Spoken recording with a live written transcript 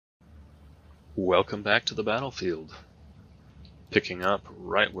Welcome back to the battlefield. Picking up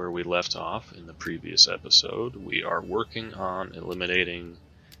right where we left off in the previous episode, we are working on eliminating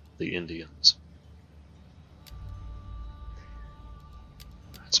the Indians.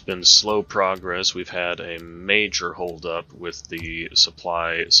 It's been slow progress. We've had a major holdup with the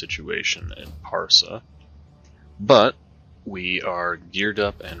supply situation in Parsa, but we are geared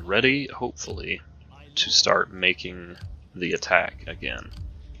up and ready, hopefully, to start making the attack again.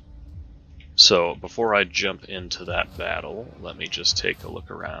 So, before I jump into that battle, let me just take a look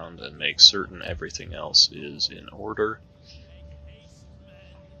around and make certain everything else is in order.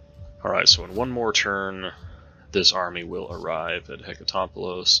 Alright, so in one more turn, this army will arrive at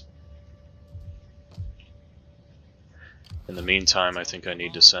Hecatompylos. In the meantime, I think I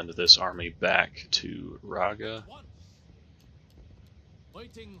need to send this army back to Raga,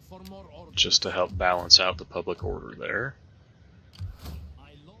 just to help balance out the public order there.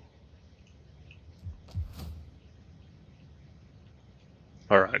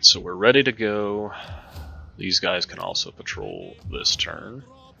 Alright, so we're ready to go. These guys can also patrol this turn.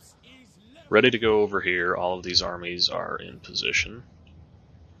 Ready to go over here. All of these armies are in position.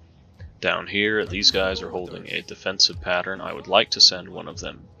 Down here, these guys are holding a defensive pattern. I would like to send one of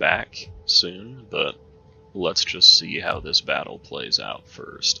them back soon, but let's just see how this battle plays out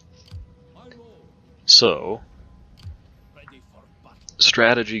first. So,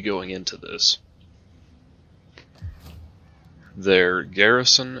 strategy going into this. Their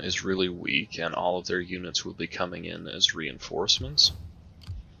garrison is really weak, and all of their units will be coming in as reinforcements.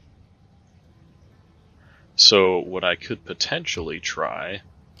 So what I could potentially try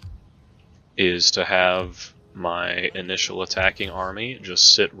is to have my initial attacking army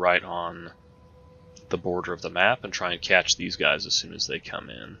just sit right on the border of the map and try and catch these guys as soon as they come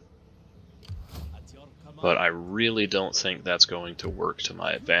in. But I really don't think that's going to work to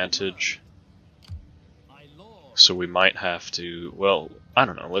my advantage. So we might have to, well, I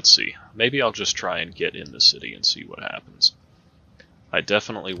don't know, let's see. Maybe I'll just try and get in the city and see what happens. I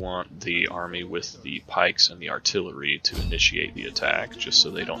definitely want the army with the pikes and the artillery to initiate the attack, just so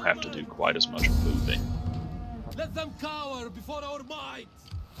they don't have to do quite as much moving. Let them cower before our might.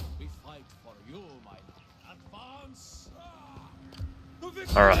 We fight for you, my advance.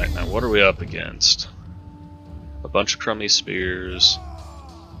 Alright, now what are we up against? A bunch of crummy spears.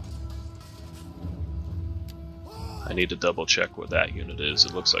 I need to double check what that unit is.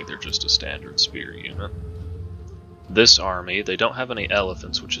 It looks like they're just a standard spear unit. This army, they don't have any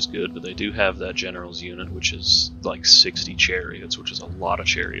elephants, which is good, but they do have that general's unit, which is like 60 chariots, which is a lot of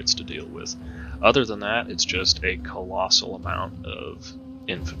chariots to deal with. Other than that, it's just a colossal amount of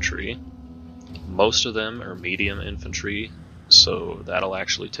infantry. Most of them are medium infantry, so that'll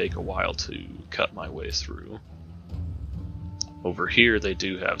actually take a while to cut my way through. Over here they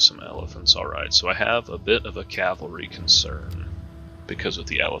do have some elephants, alright, so I have a bit of a cavalry concern because of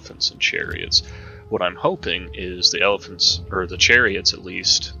the elephants and chariots. What I'm hoping is the elephants, or the chariots at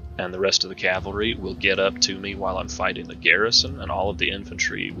least, and the rest of the cavalry will get up to me while I'm fighting the garrison, and all of the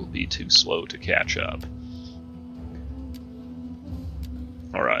infantry will be too slow to catch up.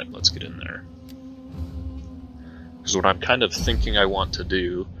 Alright, let's get in there. Because what I'm kind of thinking I want to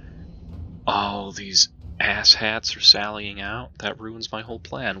do, all these asshats are sallying out. That ruins my whole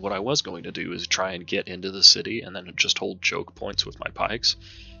plan. What I was going to do is try and get into the city and then just hold choke points with my pikes.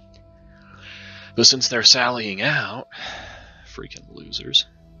 But since they're sallying out, freaking losers.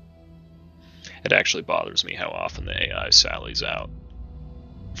 It actually bothers me how often the AI sallies out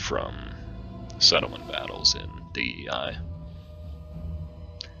from settlement battles in DEI.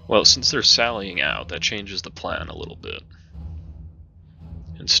 Well, since they're sallying out, that changes the plan a little bit.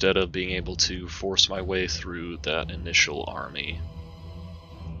 Instead of being able to force my way through that initial army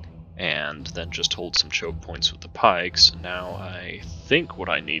and then just hold some choke points with the pikes, now I think what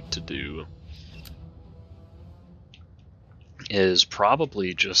I need to do is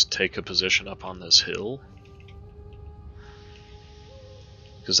probably just take a position up on this hill,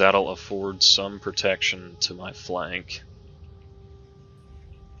 because that'll afford some protection to my flank.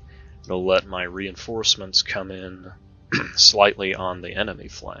 It'll let my reinforcements come in slightly on the enemy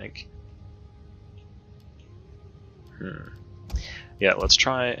flank. Yeah, let's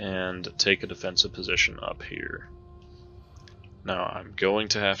try and take a defensive position up here. Now, I'm going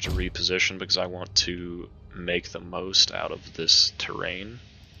to have to reposition because I want to make the most out of this terrain.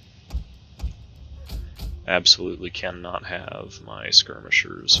 Absolutely cannot have my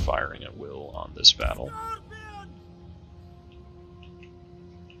skirmishers firing at will on this battle.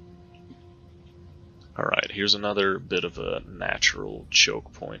 Alright, here's another bit of a natural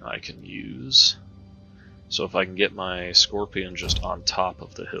choke point I can use. So if I can get my Scorpion just on top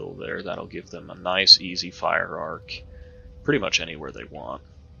of the hill there, that'll give them a nice easy fire arc pretty much anywhere they want.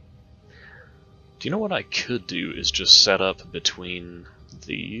 Do you know what I could do is just set up between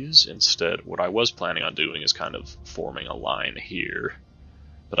these instead? What I was planning on doing is kind of forming a line here,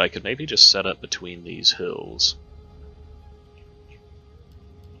 but I could maybe just set up between these hills.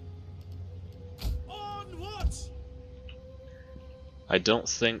 I don't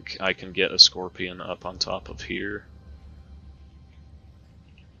think I can get a Scorpion up on top of here,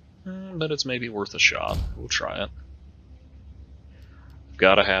 but it's maybe worth a shot. We'll try it. I've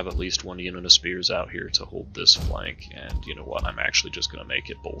got to have at least one unit of spears out here to hold this flank, and you know what, I'm actually just going to make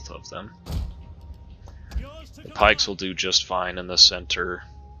it both of them. The pikes will do just fine in the center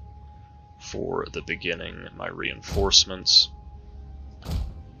for the beginning. My reinforcements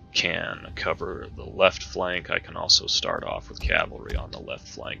can cover the left flank. I can also start off with cavalry on the left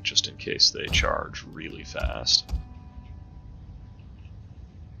flank just in case they charge really fast.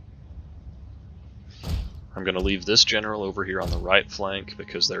 I'm going to leave this general over here on the right flank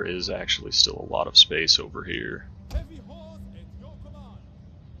because there is actually still a lot of space over here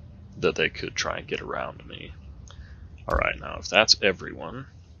that they could try and get around me. Alright, now if that's everyone,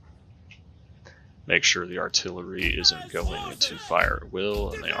 make sure the artillery isn't going to fire at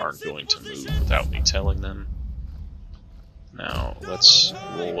will, and they aren't going to move without me telling them. Now, let's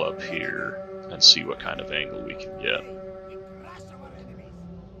roll up here and see what kind of angle we can get.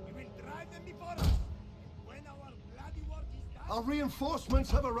 Our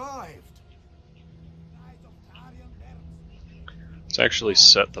reinforcements have arrived. Let's actually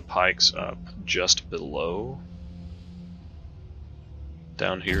set the pikes up just below.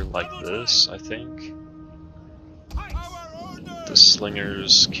 Down here like this, I think. The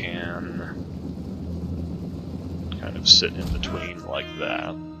slingers can kind of sit in between like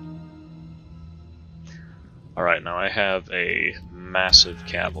that. Alright, now I have a massive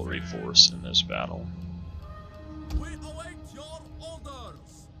cavalry force in this battle. We await your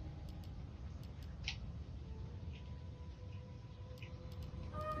orders.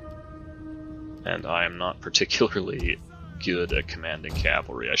 And I am not particularly good at commanding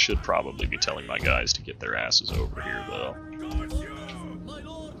cavalry. I should probably be telling my guys to get their asses over here, though. My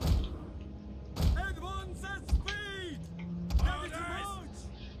lord. Advance at speed.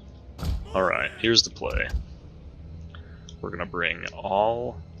 Alright, here's the play. We're gonna bring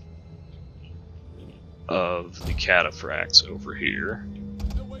all of the cataphracts over here.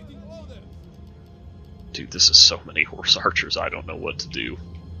 Awaiting orders. Dude, this is so many horse archers, I don't know what to do.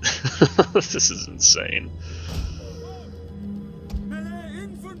 This is insane.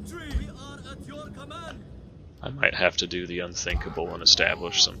 I might have to do the unthinkable and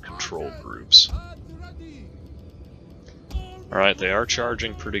establish some control groups. Alright, they are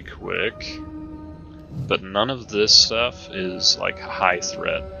charging pretty quick, but none of this stuff is like high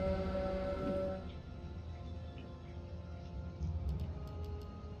threat.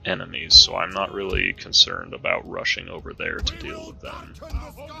 Enemies, so I'm not really concerned about rushing over there to deal with them.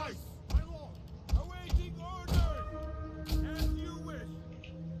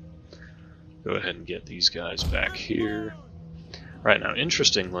 Go ahead and get these guys back here. Right now,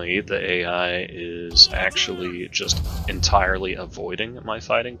 interestingly, the AI is actually just entirely avoiding my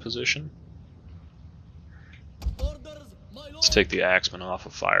fighting position. Let's take the axemen off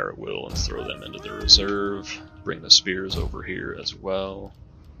of fire at will and throw them into the reserve. Bring the spears over here as well.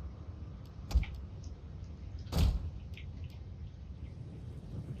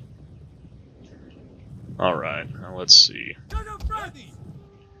 Alright, now let's see.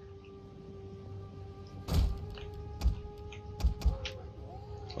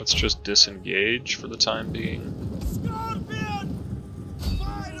 Let's just disengage for the time being.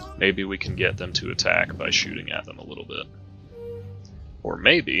 Maybe we can get them to attack by shooting at them a little bit. Or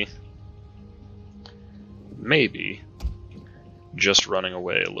maybe, just running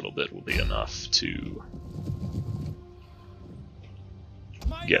away a little bit will be enough to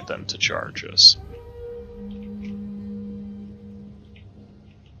get them to charge us.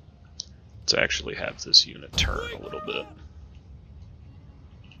 Let's actually have this unit turn a little bit.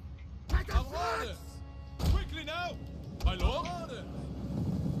 Quickly now, my lord.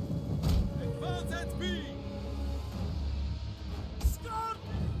 Advance at speed.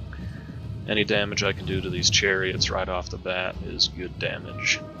 Any damage I can do to these chariots right off the bat is good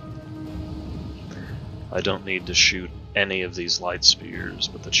damage. I don't need to shoot any of these light spears,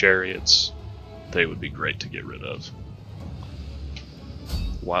 but the chariots, they would be great to get rid of.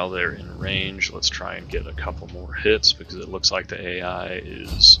 While they're in range, let's try and get a couple more hits because it looks like the AI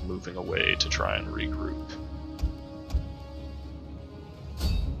is moving away to try and regroup.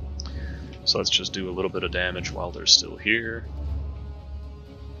 So let's just do a little bit of damage while they're still here.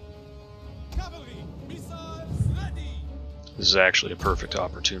 Cavalry, missiles ready. This is actually a perfect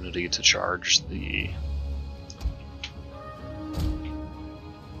opportunity to charge the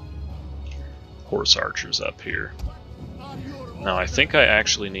horse archers up here. Now I think I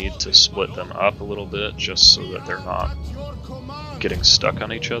actually need to split them up a little bit just so that they're not getting stuck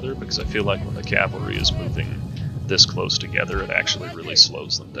on each other, because I feel like when the cavalry is moving this close together, it actually really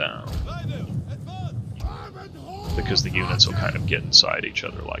slows them down, because the units will kind of get inside each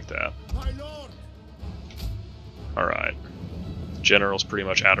other like that. Alright, general's pretty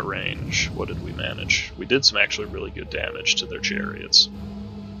much out of range. What did we manage? We did some actually really good damage to their chariots.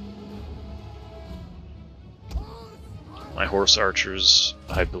 My horse archers,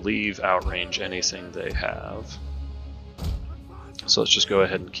 I believe, outrange anything they have. So let's just go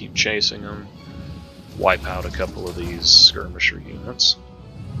ahead and keep chasing them. Wipe out a couple of these skirmisher units.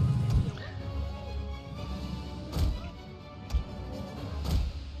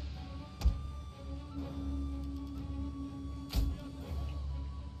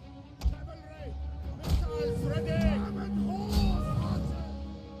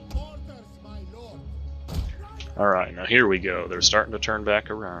 Alright, now here we go. They're starting to turn back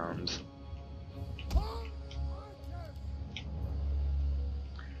around.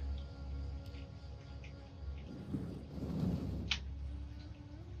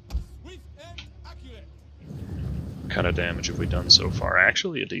 What kind of damage have we done so far?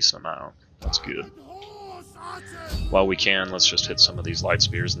 Actually, a decent amount. That's good. While we can, let's just hit some of these light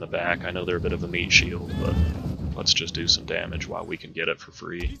spears in the back. I know they're a bit of a meat shield, but let's just do some damage while we can get it for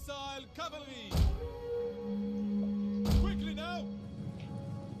free.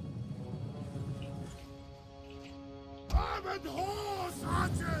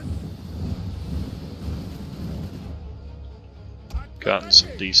 Gotten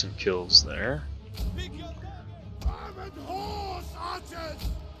some decent kills there.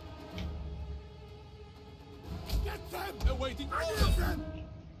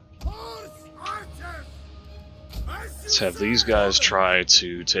 Let's have these guys try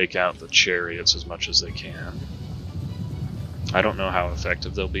to take out the chariots as much as they can. I don't know how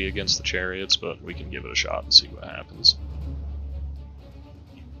effective they'll be against the chariots, but we can give it a shot and see what happens.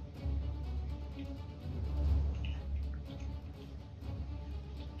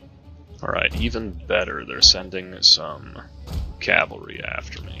 Alright, even better, they're sending some cavalry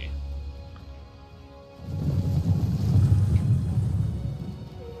after me.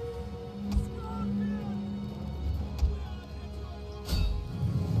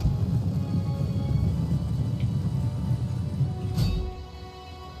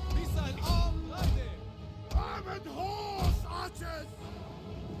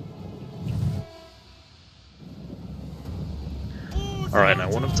 Alright,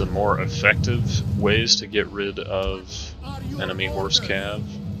 now one of the more effective ways to get rid of enemy horse cav,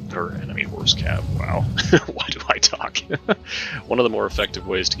 wow, why do I talk? One of the more effective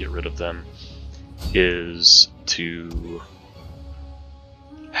ways to get rid of them is to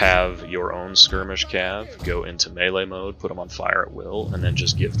have your own skirmish cav go into melee mode, put them on fire at will, and then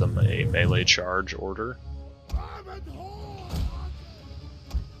just give them a melee charge order.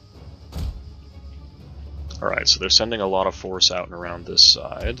 Alright, so they're sending a lot of force out and around this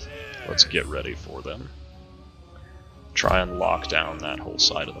side. Let's get ready for them. Try and lock down that whole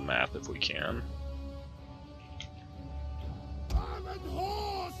side of the map if we can.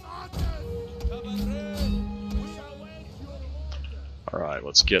 Alright,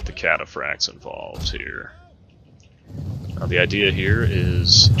 let's get the cataphracts involved here. Now the idea here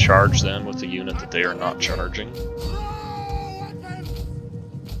is charge them with the unit that they are not charging.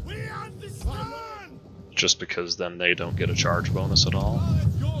 Just because then they don't get a charge bonus at all.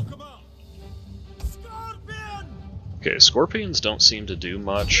 Okay, scorpions don't seem to do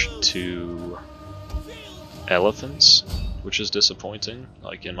much to elephants, which is disappointing.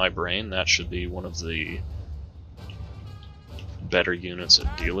 Like, in my brain, that should be one of the better units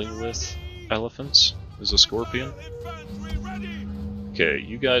at dealing with elephants, is a scorpion. Okay,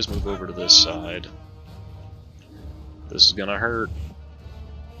 you guys move over to this side. This is gonna hurt,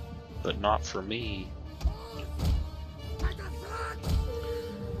 but not for me.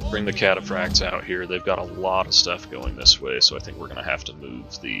 Bring the cataphracts out here. They've got a lot of stuff going this way, so I think we're going to have to move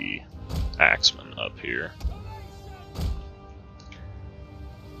the axemen up here.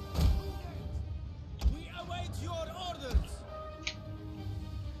 We await your orders.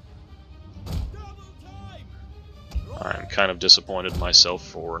 Double time. I'm kind of disappointed in myself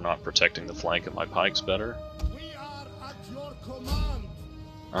for not protecting the flank of my pikes better. We are at your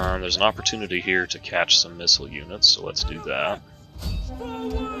command. There's an opportunity here to catch some missile units, so let's do that.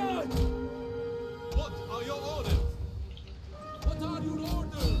 What are your orders? What are your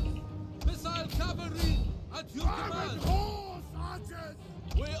orders? Missile cavalry at your command. Horse archers!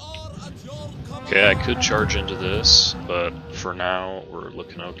 We are at your command. Okay, I could charge into this, but for now we're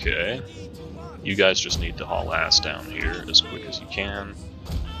looking okay. You guys just need to haul ass down here as quick as you can.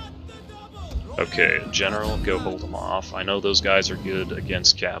 Okay, General, go hold them off. I know those guys are good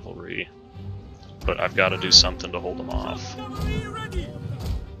against cavalry, but I've got to do something to hold them off.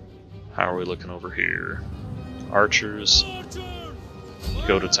 How are we looking over here? Archers,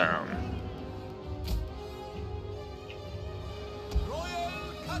 go to town.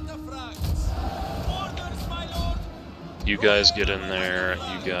 You guys get in there,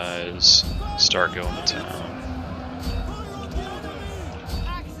 you guys start going to town.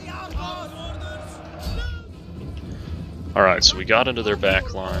 Alright, so we got into their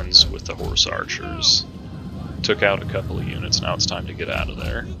back lines with the horse archers. Took out a couple of units, now it's time to get out of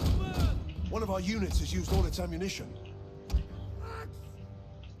there. One of our units has used all its ammunition.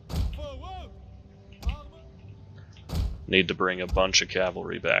 Need to bring a bunch of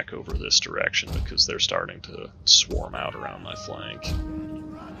cavalry back over this direction because they're starting to swarm out around my flank.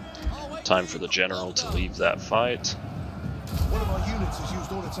 Time for the general to leave that fight. One of our units has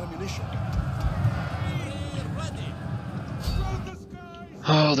used all its ammunition.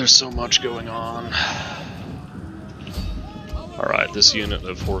 Oh, there's so much going on. Alright, this unit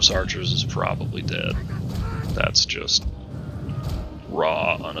of horse archers is probably dead. That's just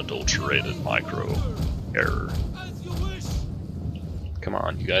raw, unadulterated micro error. Come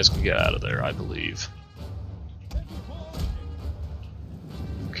on, you guys can get out of there, I believe.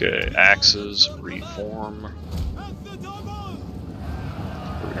 Okay, axes, reform.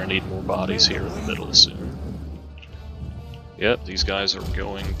 We're gonna need more bodies here in the middle soon. Yep, these guys are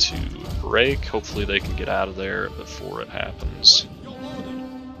going to break. Hopefully they can get out of there before it happens.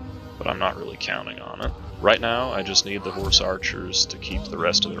 But I'm not really counting on it. Right now, I just need the horse archers to keep the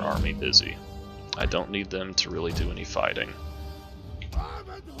rest of their army busy. I don't need them to really do any fighting.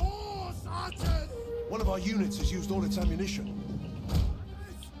 Armored horse archers! One of our units has used all its ammunition.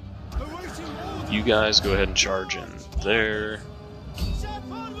 You guys go ahead and charge in there.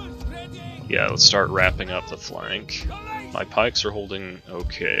 Yeah, let's start wrapping up the flank. My pikes are holding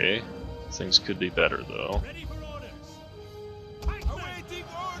okay. Things could be better though.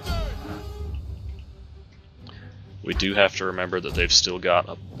 We do have to remember that they've still got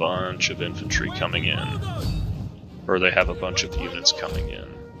a bunch of infantry coming in. Or they have a bunch of units coming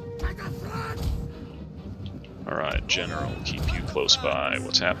in. Alright, General, keep you close by.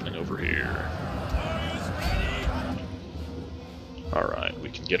 What's happening over here? Alright, we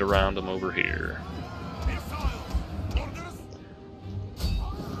can get around them over here.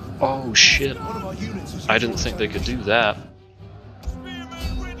 Oh shit, I didn't think they could do that.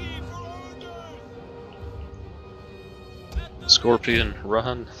 Scorpion,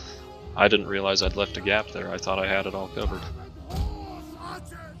 run. I didn't realize I'd left a gap there. I thought I had it all covered.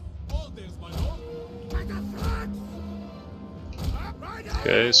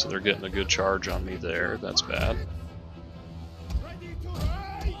 Okay, so they're getting a good charge on me there. That's bad.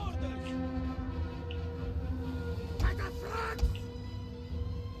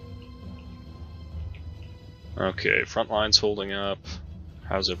 Okay, front line's holding up.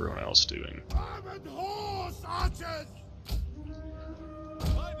 How's everyone else doing? Armored horse archers!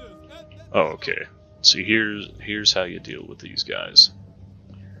 Oh, okay. See, here's how you deal with these guys.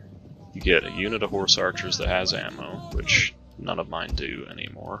 You get a unit of horse archers that has ammo, which none of mine do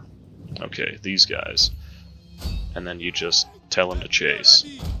anymore. Okay, these guys. And then you just tell them to chase.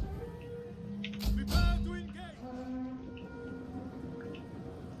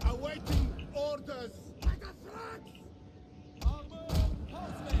 Awaiting orders!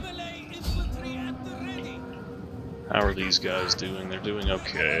 How are these guys doing? They're doing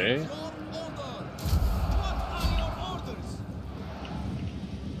okay.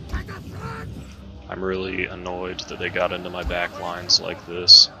 I'm really annoyed that they got into my back lines like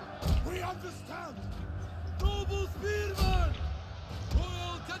this. We understand! Noble spearmen!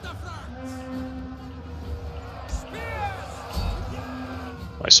 Royal cataphracts! Spears!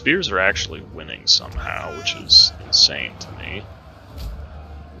 My spears are actually winning somehow, which is insane to me.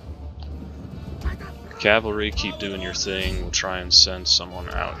 Cavalry, keep doing your thing. We'll try and send someone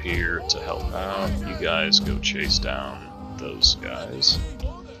out here to help out. You guys go chase down those guys.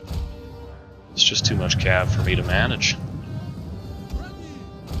 It's just too much cav for me to manage.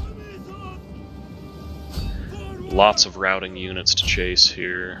 Lots of routing units to chase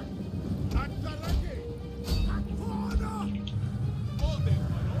here.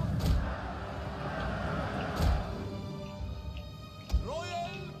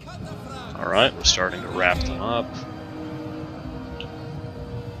 Alright, we're starting to wrap them up.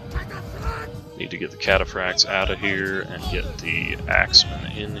 Need to get the cataphracts out of here and get the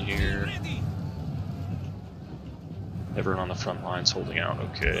axemen in here. Everyone on the front line's holding out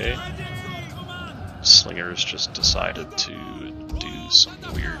okay. Slingers just decided to do some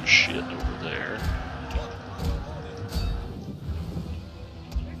weird shit over there.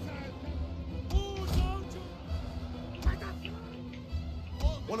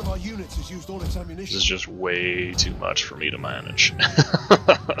 One of our units has used all its ammunition. This is just way too much for me to manage.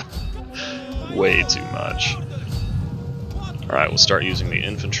 Way too much. Alright, we'll start using the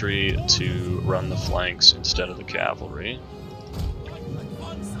infantry to run the flanks instead of the cavalry.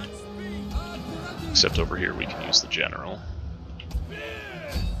 Except over here we can use the general.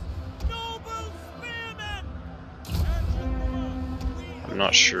 I'm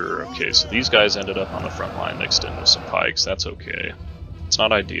not sure. Okay, so these guys ended up on the front line mixed in with some pikes. That's okay. It's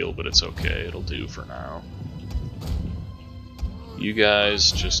not ideal, but it's okay. It'll do for now. You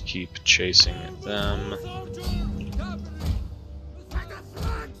guys just keep chasing them.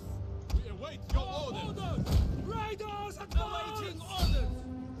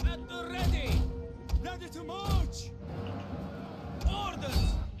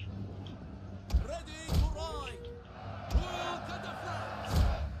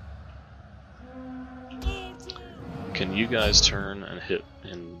 Can you guys turn and hit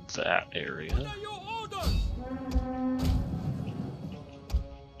in that area?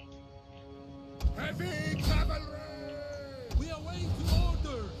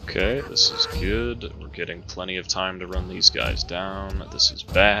 Okay, this is good. We're getting plenty of time to run these guys down. This is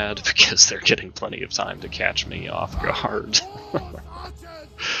bad because they're getting plenty of time to catch me off guard.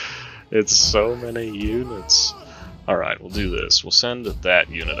 It's so many units. Alright, we'll do this. We'll send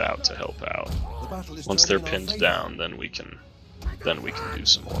that unit out to help out. Once they're pinned down, then we can do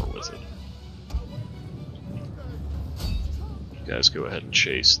some more with it. You guys go ahead and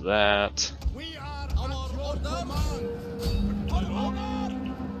chase that.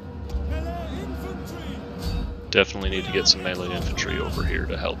 Definitely need to get some melee infantry over here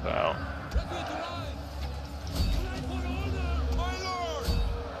to help out.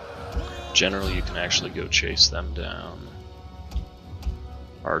 Generally, you can actually go chase them down.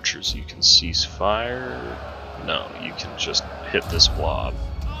 Archers, you can cease fire. No, you can just hit this blob.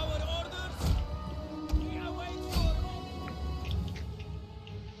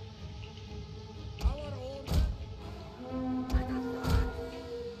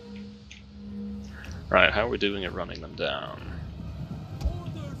 Right, how are we doing at running them down?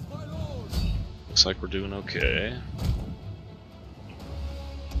 Looks like we're doing okay.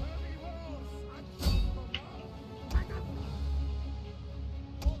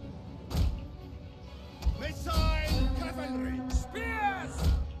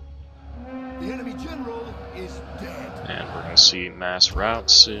 The enemy general is dead. And we're going to see mass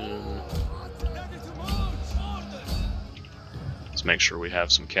routes soon. Let's make sure we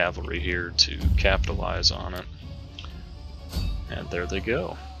have some cavalry here to capitalize on it. And there they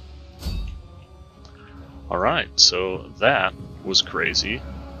go. Alright, so that was crazy.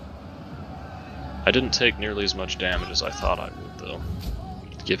 I didn't take nearly as much damage as I thought I would, though,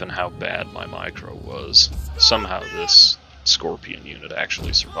 given how bad my micro was. Somehow this Scorpion unit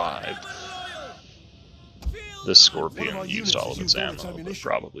actually survived. This Scorpion used all of its ammo, but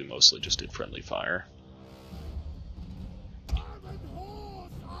probably mostly just did friendly fire.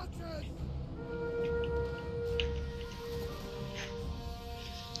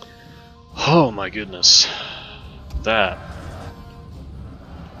 Oh my goodness, that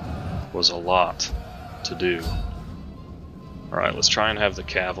was a lot to do. Alright, let's try and have the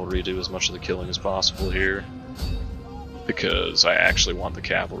cavalry do as much of the killing as possible here, because I actually want the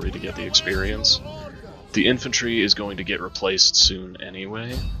cavalry to get the experience. The infantry is going to get replaced soon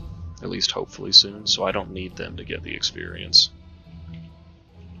anyway, at least hopefully soon, so I don't need them to get the experience.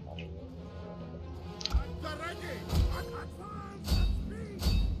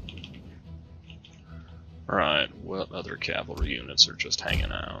 Alright, what other cavalry units are just hanging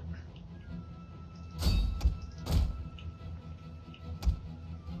out?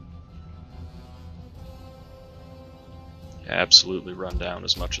 Absolutely run down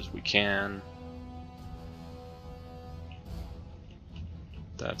as much as we can.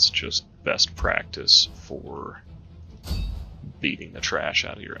 That's just best practice for beating the trash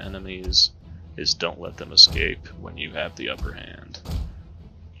out of your enemies, is don't let them escape when you have the upper hand.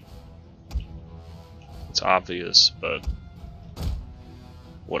 It's obvious, but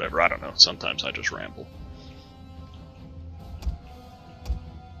whatever, I don't know, sometimes I just ramble.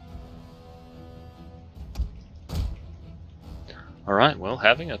 Alright, well,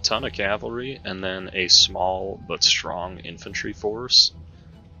 having a ton of cavalry and then a small but strong infantry force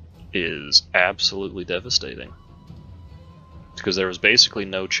is absolutely devastating. Because there was basically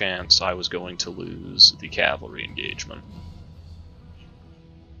no chance I was going to lose the cavalry engagement.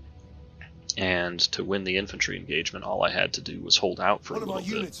 And to win the infantry engagement, all I had to do was hold out for a little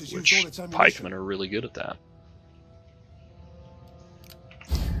bit, which pikemen are really good at that.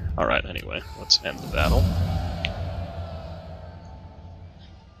 Alright, anyway, let's end the battle.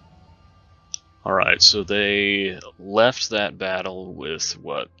 Alright, so they left that battle with,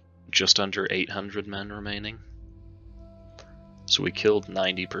 what, just under 800 men remaining? So we killed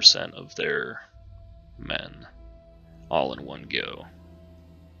 90% of their men, all in one go.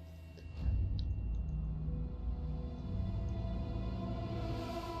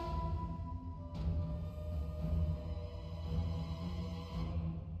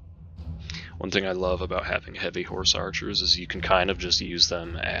 One thing I love about having heavy horse archers is you can kind of just use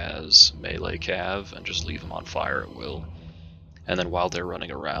them as melee cav and just leave them on fire at will. And then while they're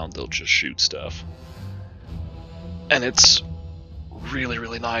running around, they'll just shoot stuff. And it's really,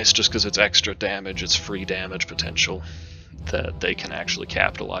 really nice just because it's extra damage, it's free damage potential that they can actually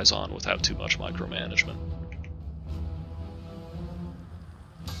capitalize on without too much micromanagement.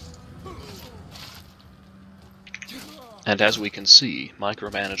 And as we can see,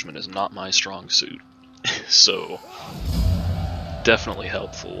 micromanagement is not my strong suit, so definitely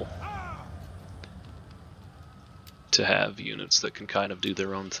helpful to have units that can kind of do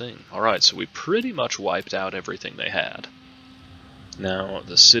their own thing. Alright, so we pretty much wiped out everything they had. Now,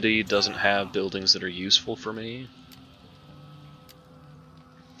 the city doesn't have buildings that are useful for me.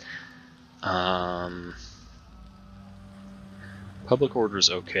 Public order is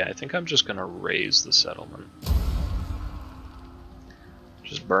okay. I think I'm just going to raise the settlement.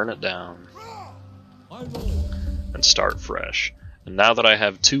 Just burn it down and start fresh. And now that I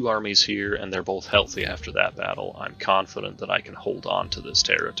have 2 armies here and they're both healthy after that battle, I'm confident that I can hold on to this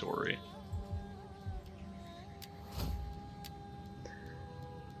territory.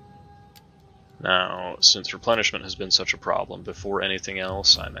 Now, since replenishment has been such a problem, before anything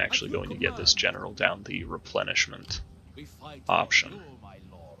else, I'm actually going to get this general down the replenishment option.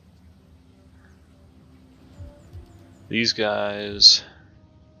 These guys...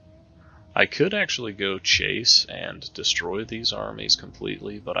 I could actually go chase and destroy these armies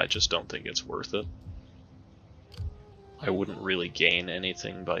completely, but I just don't think it's worth it. I wouldn't really gain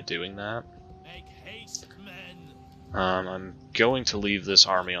anything by doing that. I'm going to leave this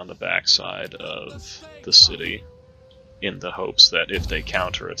army on the backside of the city in the hopes that if they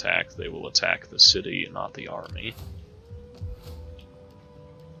counterattack, they will attack the city and not the army.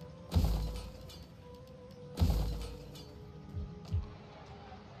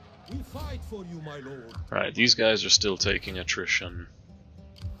 We fight for you, my lord. Right, these guys are still taking attrition.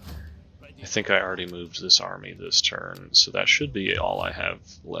 I think I already moved this army this turn, so that should be all I have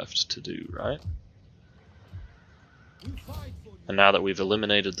left to do, right? And now that we've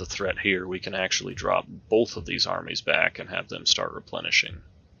eliminated the threat here, we can actually drop both of these armies back and have them start replenishing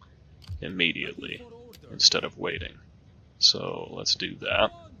immediately instead of waiting. So let's do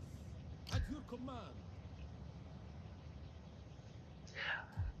that.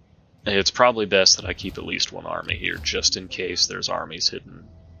 It's probably best that I keep at least 1 army here, just in case there's armies hidden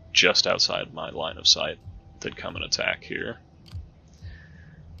just outside my line of sight that come and attack here.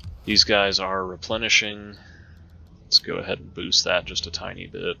 These guys are replenishing. Let's go ahead and boost that just a tiny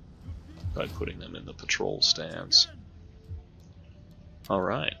bit by putting them in the patrol stance.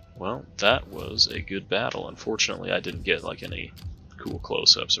 Alright, well, that was a good battle. Unfortunately, I didn't get like any cool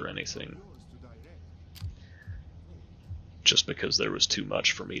close-ups or anything, just because there was too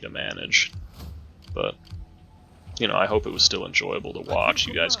much for me to manage. But, you know, I hope it was still enjoyable to watch.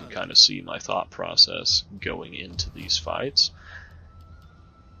 You guys can kind of see my thought process going into these fights.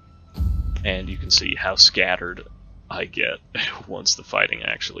 And you can see how scattered I get once the fighting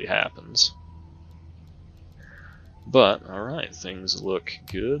actually happens. But, alright, things look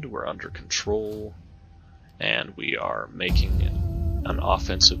good, we're under control, and we are making an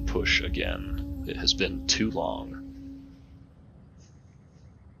offensive push again. It has been too long.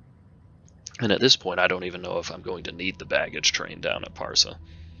 And at this point, I don't even know if I'm going to need the baggage train down at Parsa.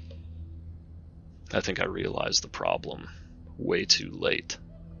 I think I realized the problem way too late.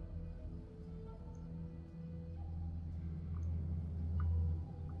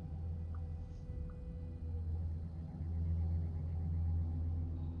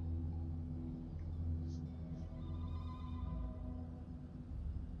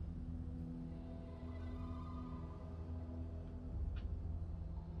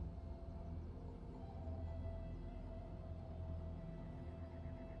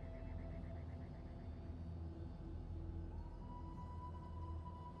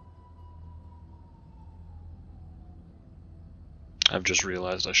 I've just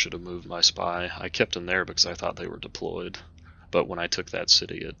realized I should have moved my spy. I kept them there because I thought they were deployed, but when I took that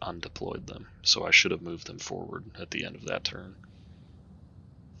city, it undeployed them, so I should have moved them forward at the end of that turn.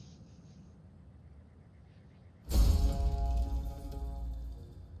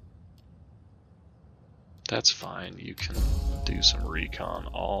 That's fine, you can do some recon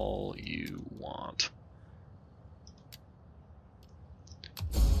all you want.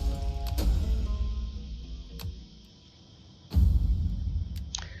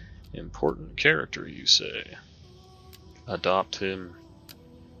 Important character, you say? Adopt him.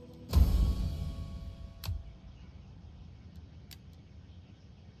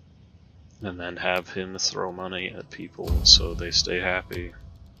 And then have him throw money at people so they stay happy.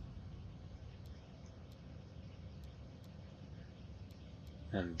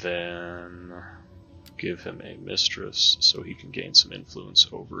 And then give him a mistress so he can gain some influence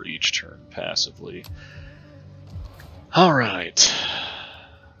over each turn passively. Alright.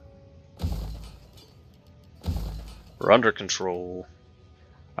 We're under control.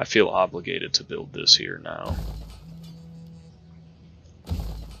 I feel obligated to build this here now.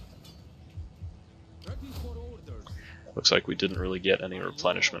 Looks like we didn't really get any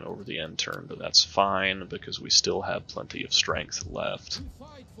replenishment over the end turn, but that's fine because we still have plenty of strength left.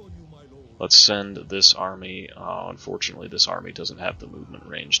 Let's send this army. Oh, unfortunately, this army doesn't have the movement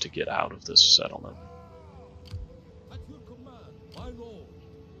range to get out of this settlement.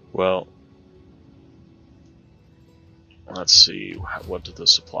 Well, let's see, what do the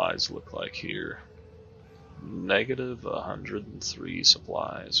supplies look like here? Negative 103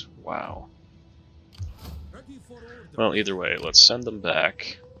 supplies. Wow. Well, either way, let's send them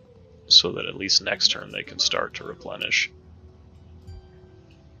back so that at least next turn they can start to replenish.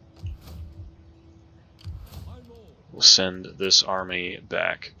 We'll send this army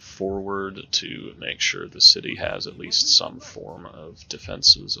back forward to make sure the city has at least some form of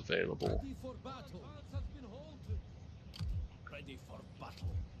defenses available.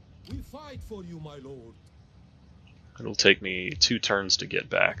 We fight for you, my lord. It'll take me 2 turns to get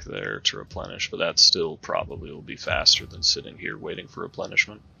back there to replenish, but that still probably will be faster than sitting here waiting for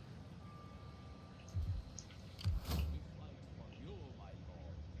replenishment.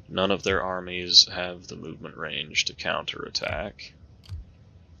 None of their armies have the movement range to counterattack.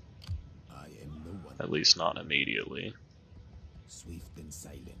 I am no one. At least not immediately. Swift and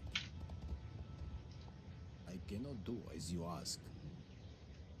silent. I cannot do as you ask.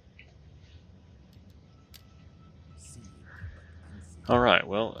 Alright,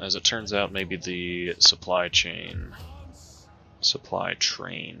 well, as it turns out, maybe the supply train,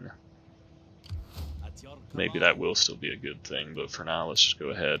 maybe that will still be a good thing, but for now let's just go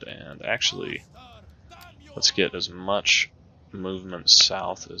ahead and actually, let's get as much movement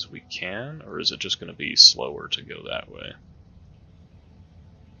south as we can, or is it just going to be slower to go that way?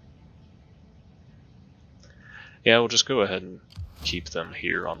 Yeah, we'll just go ahead and keep them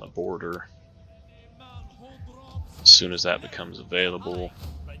here on the border. As soon as that becomes available.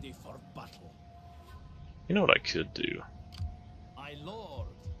 You know what I could do?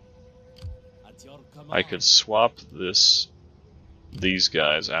 I could swap these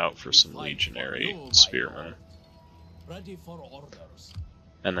guys out for some legionary spearmen.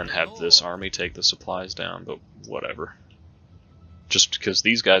 And then have this army take the supplies down, but whatever. Just because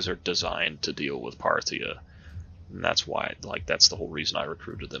these guys are designed to deal with Parthia. And that's why, like, that's the whole reason I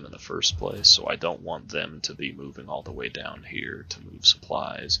recruited them in the first place. So I don't want them to be moving all the way down here to move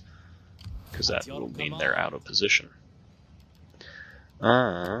supplies, because that will mean they're out of position.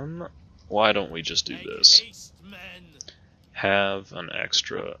 Why don't we just do this? Have an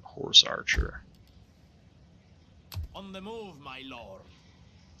extra horse archer. On the move, my lord.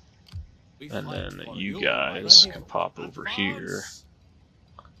 And then you guys can pop over here.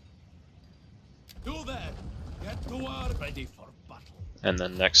 Do that. Get to work. Ready for battle. And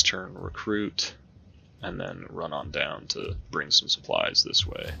then next turn recruit, and then run on down to bring some supplies this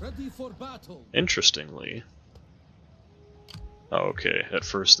way. Ready for battle. Interestingly, oh, okay, at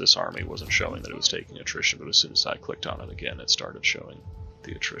first this army wasn't showing that it was taking attrition, but as soon as I clicked on it again, it started showing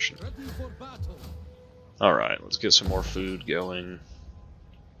the attrition. Ready for battle. Alright, let's get some more food going.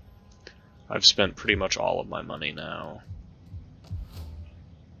 I've spent pretty much all of my money now.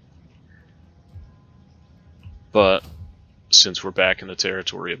 But since we're back in the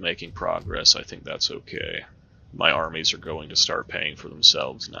territory of making progress, I think that's okay. My armies are going to start paying for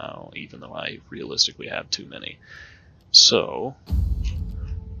themselves now, even though I realistically have too many. So,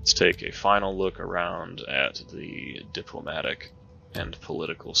 let's take a final look around at the diplomatic and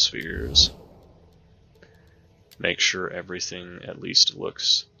political spheres. Make sure everything at least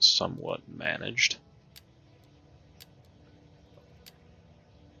looks somewhat managed.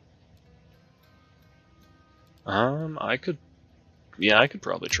 I could, yeah, I could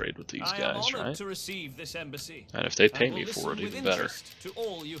probably trade with these I am guys, honored right? to receive this embassy. And if they pay and will me for it, listen with even better. interest to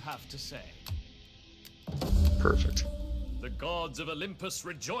all you have to say. Perfect. The gods of Olympus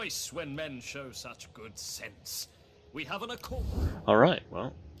rejoice when men show such good sense. We have an accord. Alright,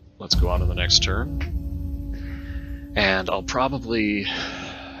 well, let's go on to the next turn. And I'll probably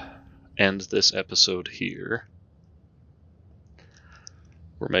end this episode here.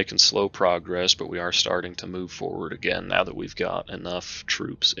 We're making slow progress, but we are starting to move forward again now that we've got enough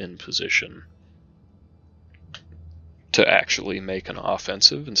troops in position to actually make an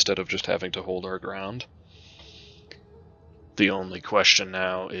offensive instead of just having to hold our ground. The only question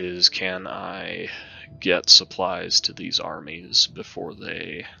now is, can I get supplies to these armies before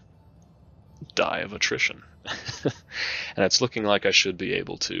they die of attrition? And it's looking like I should be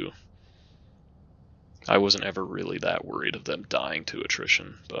able to. I wasn't ever really that worried of them dying to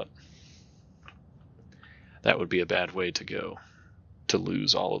attrition, but that would be a bad way to go, to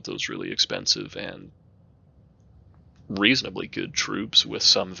lose all of those really expensive and reasonably good troops with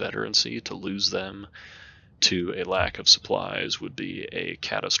some veterancy. To lose them to a lack of supplies would be a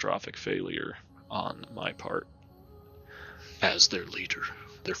catastrophic failure on my part as their leader,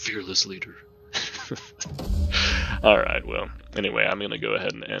 their fearless leader. Alright, well, anyway, I'm going to go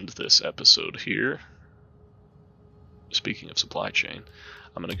ahead and end this episode here. Speaking of supply chain,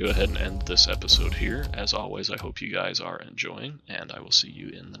 I'm going to go ahead and end this episode here. As always, I hope you guys are enjoying, and I will see you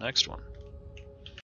in the next one.